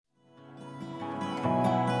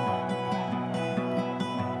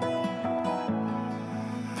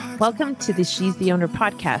Welcome to the She's the Owner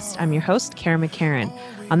podcast. I'm your host, Karen McCarran.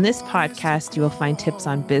 On this podcast, you will find tips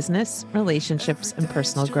on business, relationships, and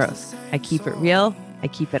personal growth. I keep it real, I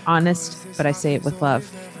keep it honest, but I say it with love.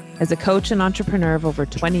 As a coach and entrepreneur of over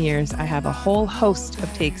 20 years, I have a whole host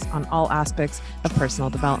of takes on all aspects of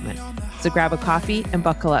personal development. So grab a coffee and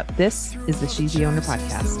buckle up. This is the She's the Owner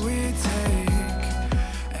podcast.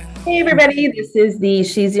 Hey, everybody. This is the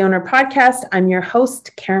She's the Owner podcast. I'm your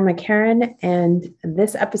host, Karen McCarran, and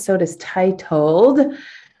this episode is titled,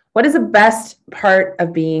 What is the Best Part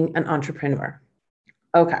of Being an Entrepreneur?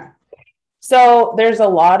 Okay. So there's a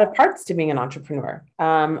lot of parts to being an entrepreneur.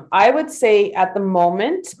 I would say at the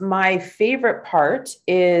moment, my favorite part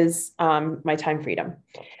is my time freedom.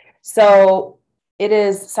 So it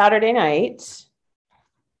is Saturday night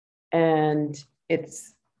and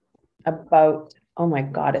it's about, oh my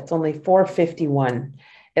God, it's only 4:51.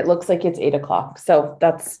 It looks like it's 8 o'clock. So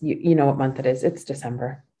that's, you know what month it is. It's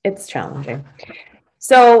December. It's challenging.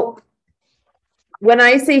 So when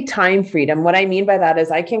I say time freedom, what I mean by that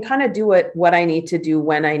is I can kind of do what I need to do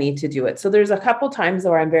when I need to do it. So there's a couple times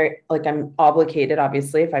where I'm obligated,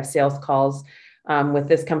 obviously, if I have sales calls with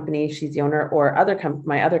this company, She's the Owner, or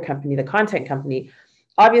my other company, the content company.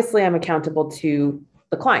 Obviously, I'm accountable to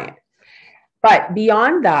the client. But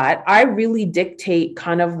beyond that, I really dictate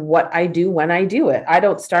kind of what I do when I do it. I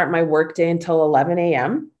don't start my workday until 11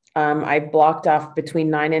 a.m. I blocked off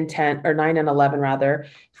between 9 and 10 or 9 and 11 rather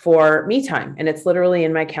for me time. And it's literally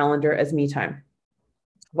in my calendar as me time.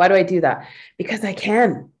 Why do I do that? Because I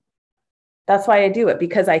can. That's why I do it,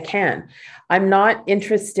 because I can. I'm not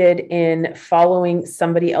interested in following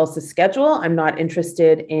somebody else's schedule. I'm not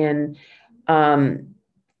interested in,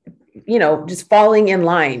 just falling in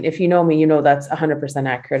line. If you know me, you know that's 100%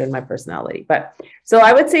 accurate in my personality. But so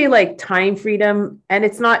I would say like time freedom, and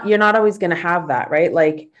you're not always going to have that, right?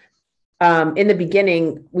 Like in the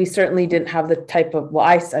beginning, we certainly didn't have the type of,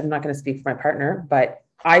 I'm not going to speak for my partner, but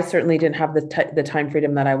I certainly didn't have the time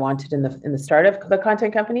freedom that I wanted in the start of the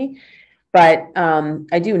content company, but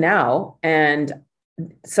I do now. And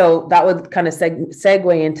so that would kind of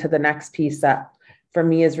segue into the next piece that for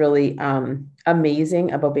me is really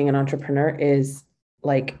amazing about being an entrepreneur is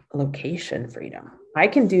like location freedom. I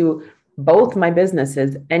can do both my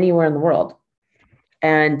businesses anywhere in the world.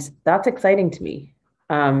 And that's exciting to me.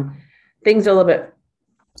 Things are a little bit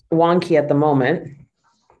wonky at the moment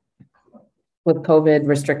with COVID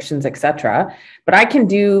restrictions, etc. But I can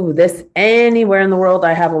do this anywhere in the world.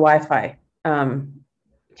 I have a Wi-Fi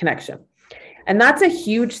connection. And that's a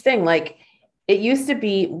huge thing. Like it used to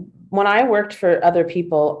be when I worked for other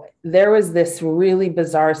people, there was this really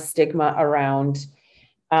bizarre stigma around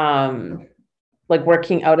like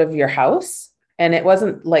working out of your house. And it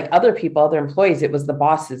wasn't like other people, other employees, it was the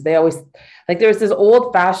bosses. They always, like there was this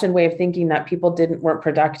old fashioned way of thinking that people weren't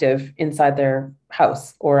productive inside their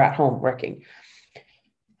house or at home working.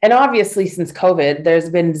 And obviously since COVID, there's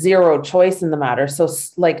been zero choice in the matter. So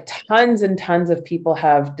like tons and tons of people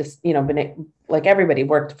have just, been like everybody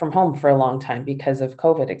worked from home for a long time because of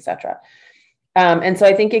COVID, et cetera. And so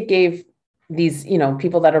I think it gave these,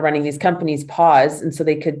 people that are running these companies pause. And so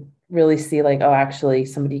they could really see like, oh, actually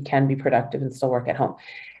somebody can be productive and still work at home.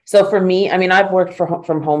 So for me, I mean, I've worked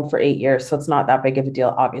from home for 8 years, so it's not that big of a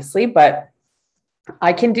deal, obviously, but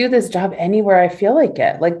I can do this job anywhere I feel like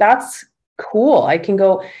it. Like that's cool. I can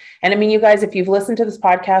go. And I mean, you guys, if you've listened to this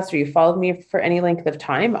podcast or you followed me for any length of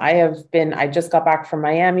time, I just got back from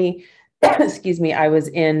Miami. Excuse me. That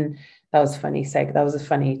was funny, Seg. That was a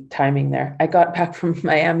funny timing there. I got back from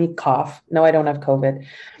Miami, cough. No, I don't have COVID.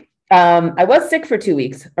 I was sick for 2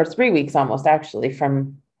 weeks or 3 weeks almost actually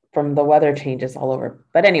from the weather changes all over.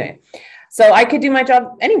 But anyway, so I could do my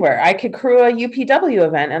job anywhere. I could crew a UPW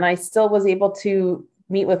event and I still was able to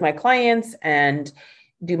meet with my clients and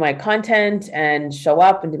do my content and show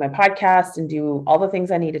up and do my podcast and do all the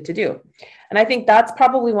things I needed to do. And I think that's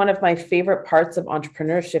probably one of my favorite parts of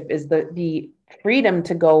entrepreneurship is the freedom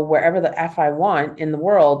to go wherever the F I want in the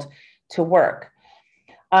world to work.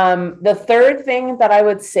 The third thing that I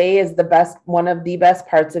would say is one of the best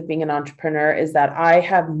parts of being an entrepreneur is that I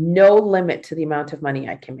have no limit to the amount of money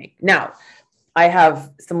I can make. Now, I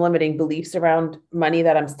have some limiting beliefs around money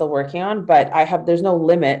that I'm still working on, but there's no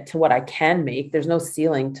limit to what I can make. There's no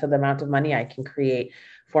ceiling to the amount of money I can create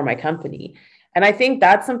for my company. And I think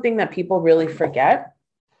that's something that people really forget.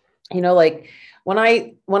 Like when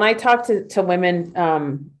I talk to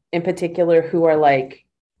women in particular who are like,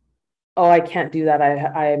 oh, I can't do that.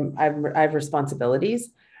 I have responsibilities.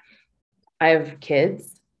 I have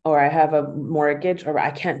kids. or I have a mortgage, or I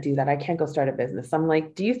can't do that. I can't go start a business. I'm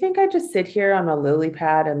like, do you think I just sit here on a lily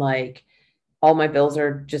pad and like all my bills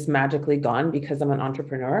are just magically gone because I'm an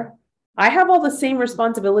entrepreneur. I have all the same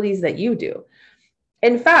responsibilities that you do.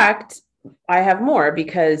 In fact, I have more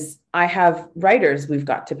because I have writers we've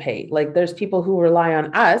got to pay. Like there's people who rely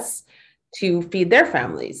on us to feed their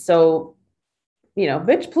families. So,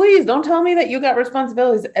 bitch, please don't tell me that you got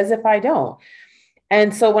responsibilities as if I don't.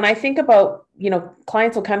 And so when I think about,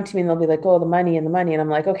 clients will come to me and they'll be like, oh, the money and the money. And I'm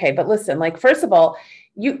like, okay, but listen, like, first of all,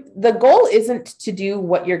 the goal isn't to do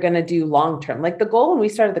what you're going to do long term. Like the goal when we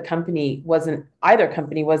started the company wasn't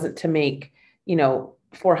to make,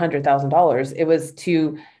 $400,000. It was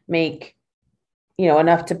to make,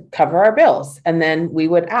 enough to cover our bills. And then we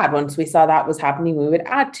would add, once we saw that was happening, we would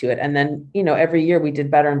add to it. And then, every year we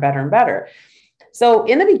did better and better and better. So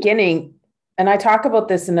in the beginning, and I talk about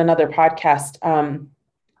this in another podcast,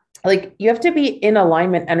 like you have to be in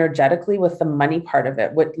alignment energetically with the money part of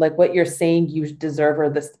it, what you're saying you deserve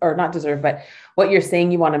or not deserve, but what you're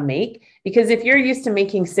saying you want to make. Because if you're used to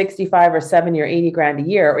making 65 or 70 or 80 grand a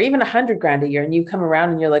year, or even 100 grand a year, and you come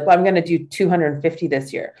around and you're like, well, I'm going to do 250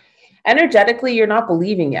 this year. Energetically, you're not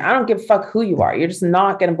believing it. I don't give a fuck who you are. You're just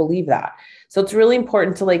not going to believe that. So it's really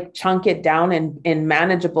important to like chunk it down in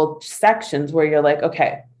manageable sections where you're like,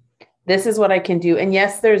 okay, this is what I can do. And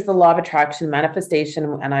yes, there's the law of attraction,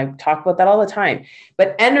 manifestation, and I talk about that all the time.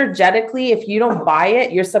 But energetically, if you don't buy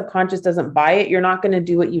it, your subconscious doesn't buy it, you're not going to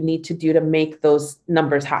do what you need to do to make those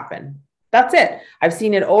numbers happen. That's it. I've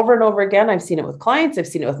seen it over and over again. I've seen it with clients. I've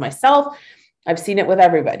seen it with myself. I've seen it with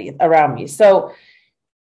everybody around me. So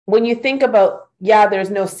when you think about, there's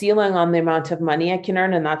no ceiling on the amount of money I can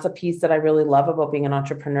earn. And that's a piece that I really love about being an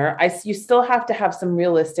entrepreneur. You still have to have some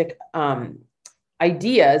realistic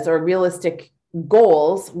ideas or realistic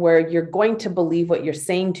goals where you're going to believe what you're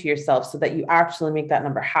saying to yourself so that you actually make that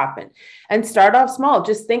number happen. And start off small.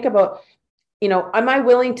 Just think about, am I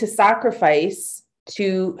willing to sacrifice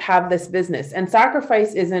to have this business? And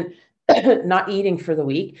sacrifice isn't not eating for the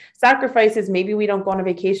week. Sacrifice is maybe we don't go on a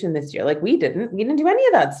vacation this year. Like we didn't do any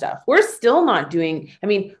of that stuff. We're still not doing,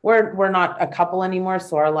 we're not a couple anymore.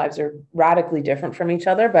 So our lives are radically different from each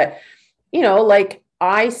other. But,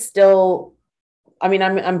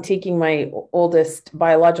 I'm taking my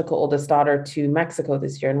biological oldest daughter to Mexico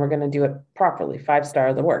this year, and we're going to do it properly,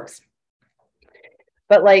 5-star, the works.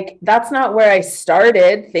 But like, that's not where I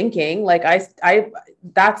started thinking. Like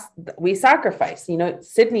we sacrifice,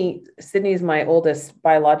 Sydney's my oldest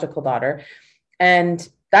biological daughter, and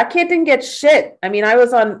that kid didn't get shit. I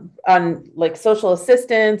was on like social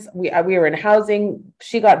assistance. We were in housing.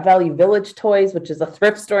 She got Value Village toys, which is a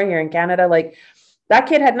thrift store here in Canada. Like, that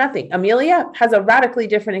kid had nothing. Amelia has a radically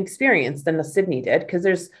different experience than the Sydney did, because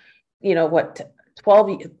there's, 12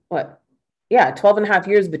 and a half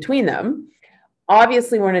years between them.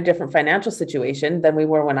 Obviously, we're in a different financial situation than we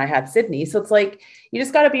were when I had Sydney. So it's like, you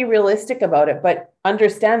just got to be realistic about it, but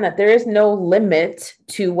understand that there is no limit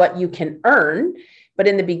to what you can earn. But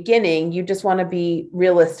in the beginning, you just want to be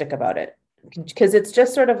realistic about it, because it's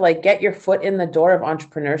just sort of like get your foot in the door of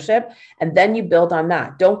entrepreneurship, and then you build on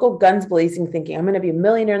that. Don't go guns blazing thinking I'm going to be a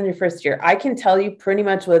millionaire in your first year. I can tell you pretty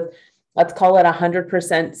much with, let's call it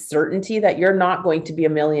 100% certainty, that you're not going to be a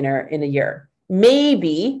millionaire in a year.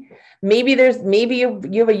 Maybe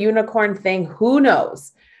you have a unicorn thing, who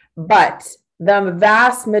knows, but the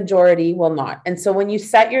vast majority will not. And so when you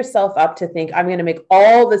set yourself up to think I'm going to make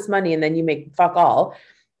all this money and then you make fuck all,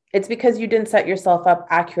 it's because you didn't set yourself up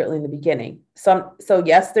accurately in the beginning. So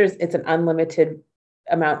yes, it's an unlimited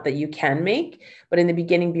amount that you can make, but in the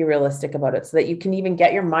beginning, be realistic about it so that you can even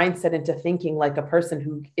get your mindset into thinking like a person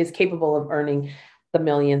who is capable of earning the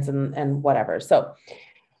millions and whatever. So,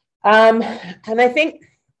 and I think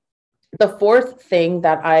the fourth thing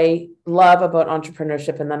that I love about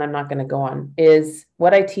entrepreneurship, and then I'm not going to go on, is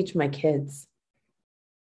what I teach my kids.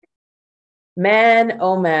 Man,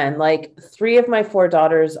 oh man, like 3 of my 4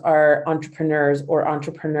 daughters are entrepreneurs or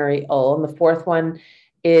entrepreneurial. And the 4th one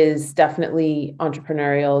is definitely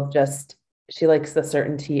entrepreneurial. Just, she likes the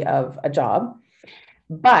certainty of a job.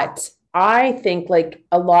 But I think like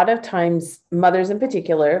a lot of times, mothers in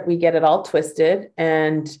particular, we get it all twisted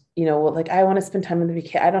and, like, I want to spend time with the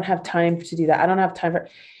kid. I don't have time to do that. I don't have time for,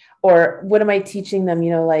 or what am I teaching them?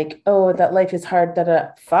 Like, oh, that life is hard.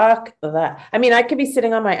 Fuck that. I could be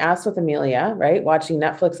sitting on my ass with Amelia, right? Watching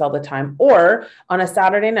Netflix all the time. Or on a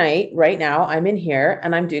Saturday night, right now, I'm in here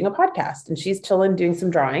and I'm doing a podcast and she's chilling, doing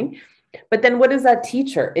some drawing. But then what does that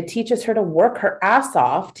teach her? It teaches her to work her ass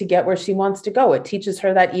off to get where she wants to go. It teaches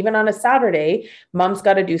her that even on a Saturday, mom's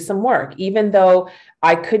got to do some work. Even though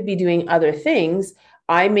I could be doing other things,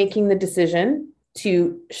 I'm making the decision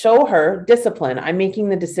to show her discipline. I'm making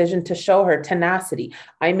the decision to show her tenacity.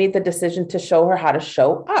 I made the decision to show her how to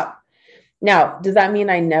show up. Now, does that mean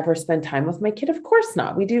I never spend time with my kid? Of course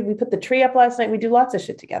not. We do. We put the tree up last night. We do lots of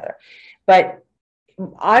shit together. But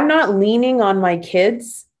I'm not leaning on my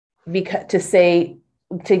kids because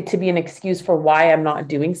to be an excuse for why I'm not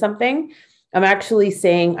doing something. I'm actually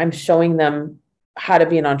saying I'm showing them how to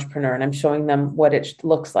be an entrepreneur, and I'm showing them what it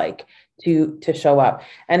looks like to show up.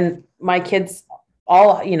 And my kids,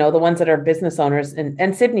 all, the ones that are business owners,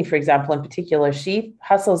 and Sydney, for example, in particular, she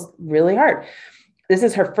hustles really hard. This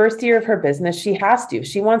is her first year of her business. She has to.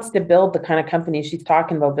 She wants to build the kind of company she's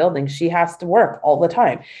talking about building. She has to work all the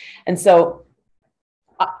time. And so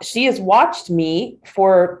she has watched me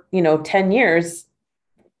for, 10 years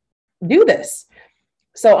do this.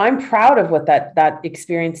 So I'm proud of what that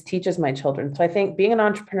experience teaches my children. So I think being an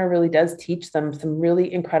entrepreneur really does teach them some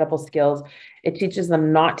really incredible skills. It teaches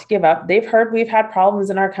them not to give up. They've heard we've had problems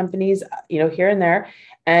in our companies, here and there,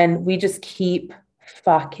 and we just keep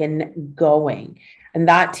fucking going. And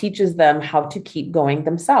that teaches them how to keep going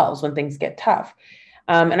themselves when things get tough.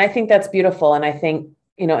 And I think that's beautiful. And I think,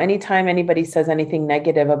 anytime anybody says anything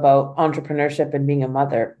negative about entrepreneurship and being a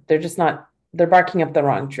mother, they're barking up the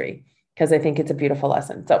wrong tree, because I think it's a beautiful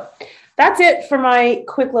lesson. So that's it for my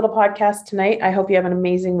quick little podcast tonight. I hope you have an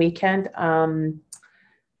amazing weekend. And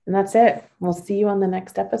that's it. We'll see you on the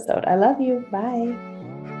next episode. I love you. Bye.